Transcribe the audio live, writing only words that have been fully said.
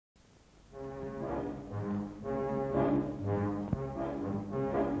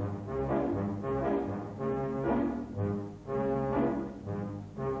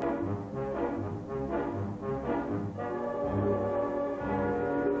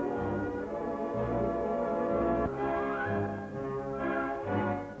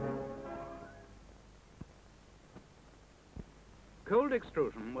Cold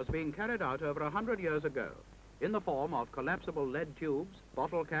extrusion was being carried out over 100 years ago in the form of collapsible lead tubes,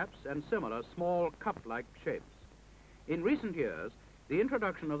 bottle caps, and similar small cup-like shapes. In recent years, the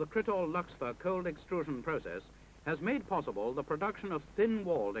introduction of the Crittall-Luxfer cold extrusion process has made possible the production of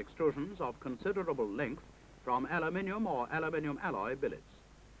thin-walled extrusions of considerable length from aluminium or aluminium alloy billets.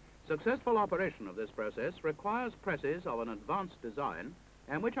 Successful operation of this process requires presses of an advanced design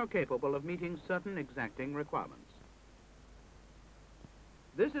and which are capable of meeting certain exacting requirements.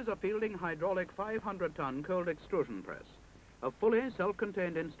 This is a Fielding hydraulic 500-ton cold extrusion press, a fully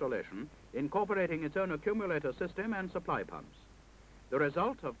self-contained installation incorporating its own accumulator system and supply pumps. The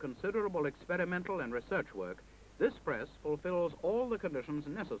result of considerable experimental and research work, this press fulfills all the conditions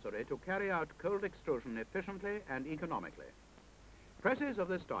necessary to carry out cold extrusion efficiently and economically. Presses of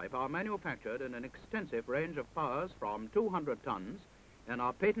this type are manufactured in an extensive range of powers from 200 tons and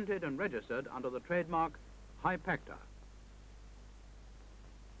are patented and registered under the trademark Hypacta.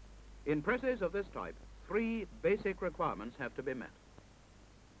 In presses of this type, 3 basic requirements have to be met.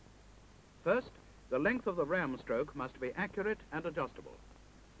 First, the length of the ram stroke must be accurate and adjustable.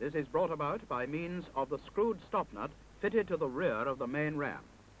 This is brought about by means of the screwed stop nut fitted to the rear of the main ram.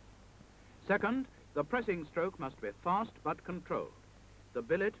 Second, the pressing stroke must be fast but controlled, the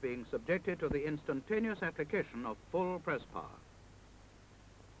billet being subjected to the instantaneous application of full press power.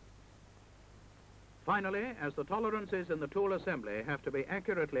 Finally, as the tolerances in the tool assembly have to be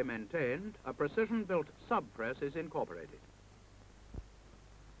accurately maintained, a precision-built sub-press is incorporated.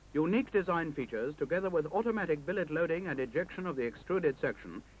 Unique design features, together with automatic billet loading and ejection of the extruded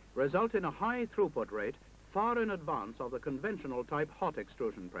section, result in a high throughput rate far in advance of the conventional type hot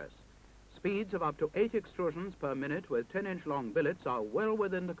extrusion press. Speeds of up to 8 extrusions per minute with 10-inch long billets are well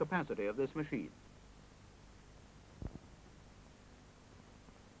within the capacity of this machine.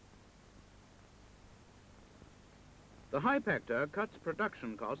 The Hypacta cuts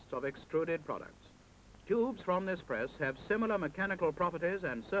production costs of extruded products. Tubes from this press have similar mechanical properties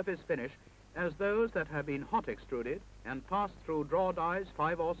and surface finish as those that have been hot extruded and passed through draw dyes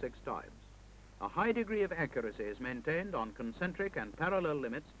 5 or 6 times. A high degree of accuracy is maintained on concentric and parallel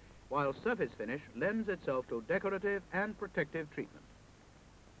limits, while surface finish lends itself to decorative and protective treatment.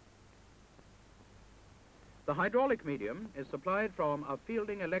 The hydraulic medium is supplied from a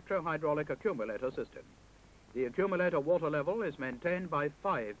Fielding electro-hydraulic accumulator system. The accumulator water level is maintained by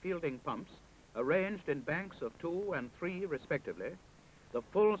 5 Fielding pumps arranged in banks of 2 and 3 respectively. The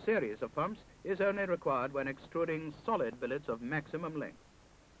full series of pumps is only required when extruding solid billets of maximum length.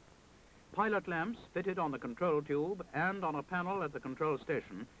 Pilot lamps fitted on the control tube and on a panel at the control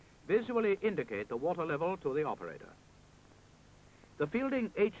station visually indicate the water level to the operator. The Fielding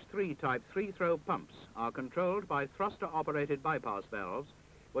H3 type 3-throw pumps are controlled by thruster-operated bypass valves,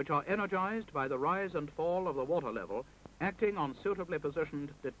 which are energized by the rise and fall of the water level, acting on suitably positioned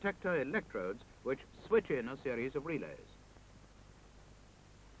detector electrodes which switch in a series of relays.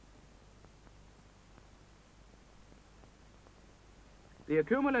 The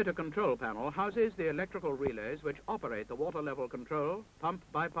accumulator control panel houses the electrical relays which operate the water level control, pump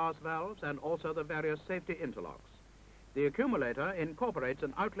bypass valves, and also the various safety interlocks. The accumulator incorporates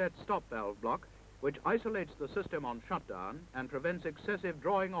an outlet stop valve block which isolates the system on shutdown and prevents excessive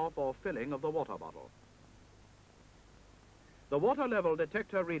drawing off or filling of the water bottle. The water level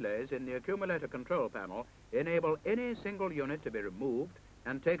detector relays in the accumulator control panel enable any single unit to be removed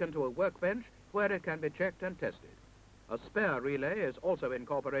and taken to a workbench where it can be checked and tested. A spare relay is also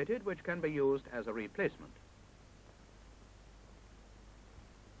incorporated which can be used as a replacement.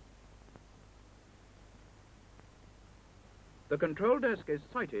 The control desk is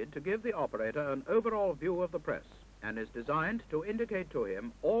sighted to give the operator an overall view of the press and is designed to indicate to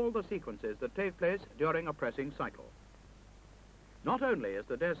him all the sequences that take place during a pressing cycle. Not only is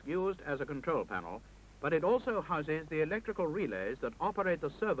the desk used as a control panel, but it also houses the electrical relays that operate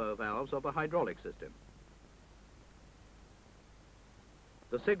the servo valves of the hydraulic system.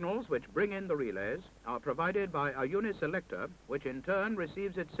 The signals which bring in the relays are provided by a uniselector, which in turn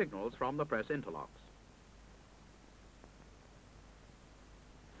receives its signals from the press interlocks.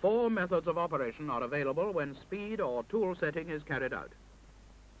 4 methods of operation are available when speed or tool setting is carried out.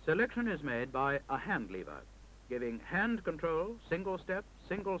 Selection is made by a hand lever, giving hand control, single step,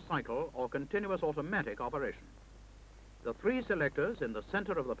 single cycle, or continuous automatic operation. The 3 selectors in the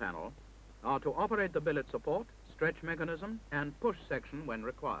center of the panel are to operate the billet support, stretch mechanism, and push section when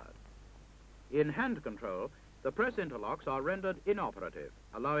required. In hand control, the press interlocks are rendered inoperative,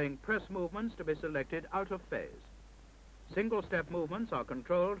 allowing press movements to be selected out of phase. Single-step movements are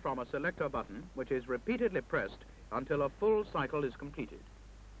controlled from a selector button, which is repeatedly pressed until a full cycle is completed.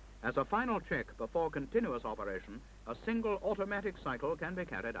 As a final check before continuous operation, a single automatic cycle can be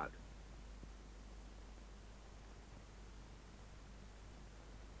carried out.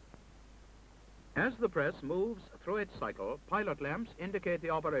 As the press moves through its cycle, pilot lamps indicate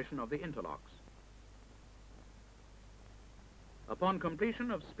the operation of the interlocks. Upon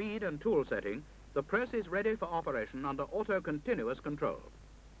completion of speed and tool setting, the press is ready for operation under auto-continuous control.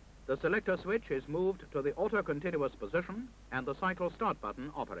 The selector switch is moved to the auto-continuous position and the cycle start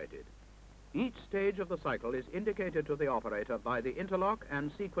button operated. Each stage of the cycle is indicated to the operator by the interlock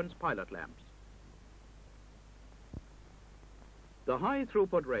and sequence pilot lamps. The high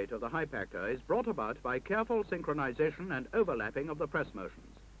throughput rate of the Hypactor is brought about by careful synchronization and overlapping of the press motions.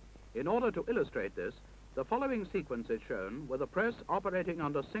 In order to illustrate this, the following sequence is shown with the press operating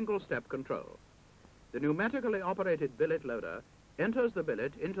under single-step control. The pneumatically operated billet loader enters the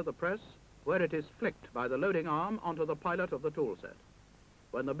billet into the press where it is flicked by the loading arm onto the pilot of the tool set.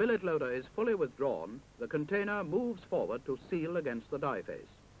 When the billet loader is fully withdrawn, the container moves forward to seal against the die face.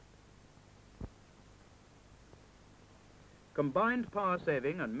 Combined power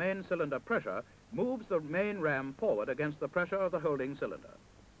saving and main cylinder pressure moves the main ram forward against the pressure of the holding cylinder.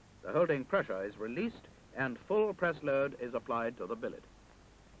 The holding pressure is released and full press load is applied to the billet.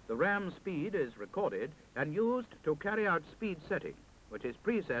 The ram speed is recorded and used to carry out speed setting, which is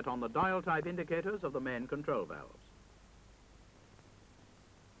preset on the dial type indicators of the main control valves.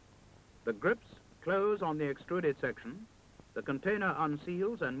 The grips close on the extruded section, the container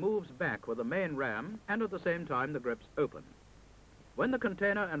unseals and moves back with the main ram, and at the same time the grips open. When the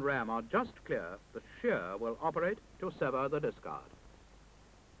container and ram are just clear, the shear will operate to sever the discard.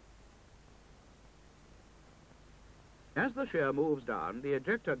 As the shear moves down, the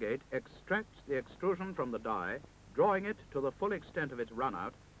ejector gate extracts the extrusion from the die, drawing it to the full extent of its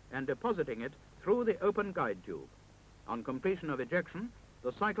runout and depositing it through the open guide tube. On completion of ejection,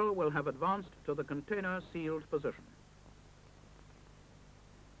 the cycle will have advanced to the container sealed position.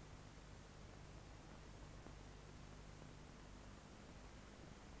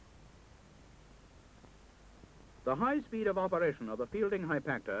 The high speed of operation of the Fielding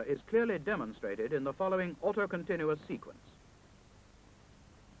Hypactor is clearly demonstrated in the following auto-continuous sequence.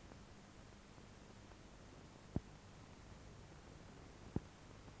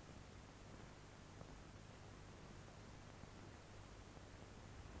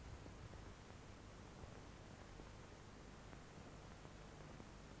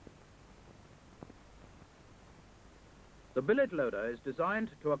 The billet loader is designed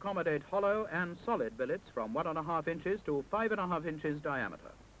to accommodate hollow and solid billets from 1.5 inches to 5.5 inches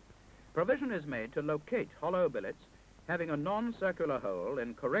diameter. Provision is made to locate hollow billets having a non-circular hole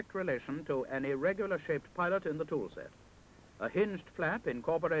in correct relation to an irregular-shaped pilot in the tool set. A hinged flap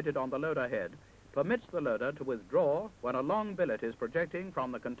incorporated on the loader head permits the loader to withdraw when a long billet is projecting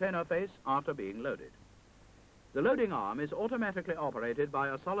from the container face after being loaded. The loading arm is automatically operated by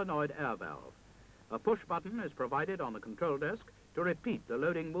a solenoid air valve. A push button is provided on the control desk to repeat the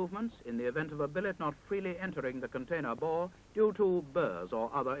loading movements in the event of a billet not freely entering the container bore due to burrs or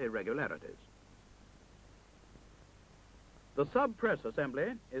other irregularities. The sub-press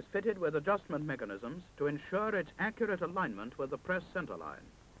assembly is fitted with adjustment mechanisms to ensure its accurate alignment with the press center line.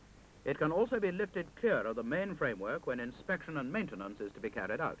 It can also be lifted clear of the main framework when inspection and maintenance is to be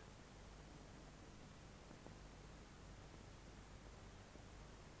carried out.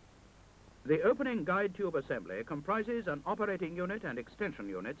 The opening guide tube assembly comprises an operating unit and extension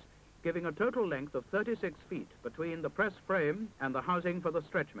units, giving a total length of 36 feet between the press frame and the housing for the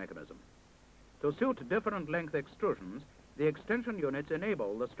stretch mechanism. To suit different length extrusions, the extension units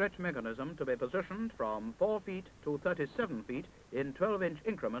enable the stretch mechanism to be positioned from 4 feet to 37 feet in 12-inch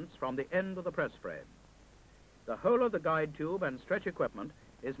increments from the end of the press frame. The whole of the guide tube and stretch equipment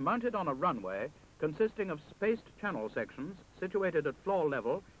is mounted on a runway consisting of spaced channel sections situated at floor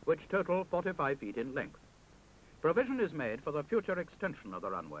level, which total 45 feet in length. Provision is made for the future extension of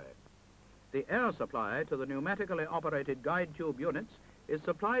the runway. The air supply to the pneumatically operated guide tube units is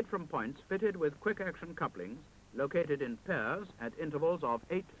supplied from points fitted with quick-action couplings located in pairs at intervals of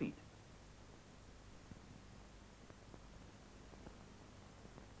 8 feet.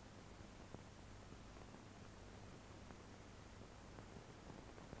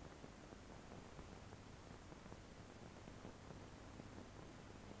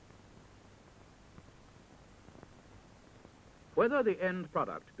 Whether the end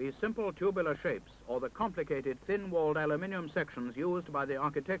product be simple tubular shapes or the complicated thin-walled aluminium sections used by the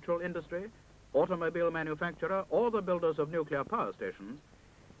architectural industry, automobile manufacturer, or the builders of nuclear power stations,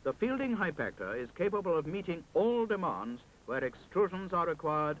 the Fielding Hypactor is capable of meeting all demands where extrusions are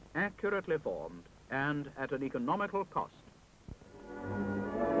required, accurately formed, and at an economical cost.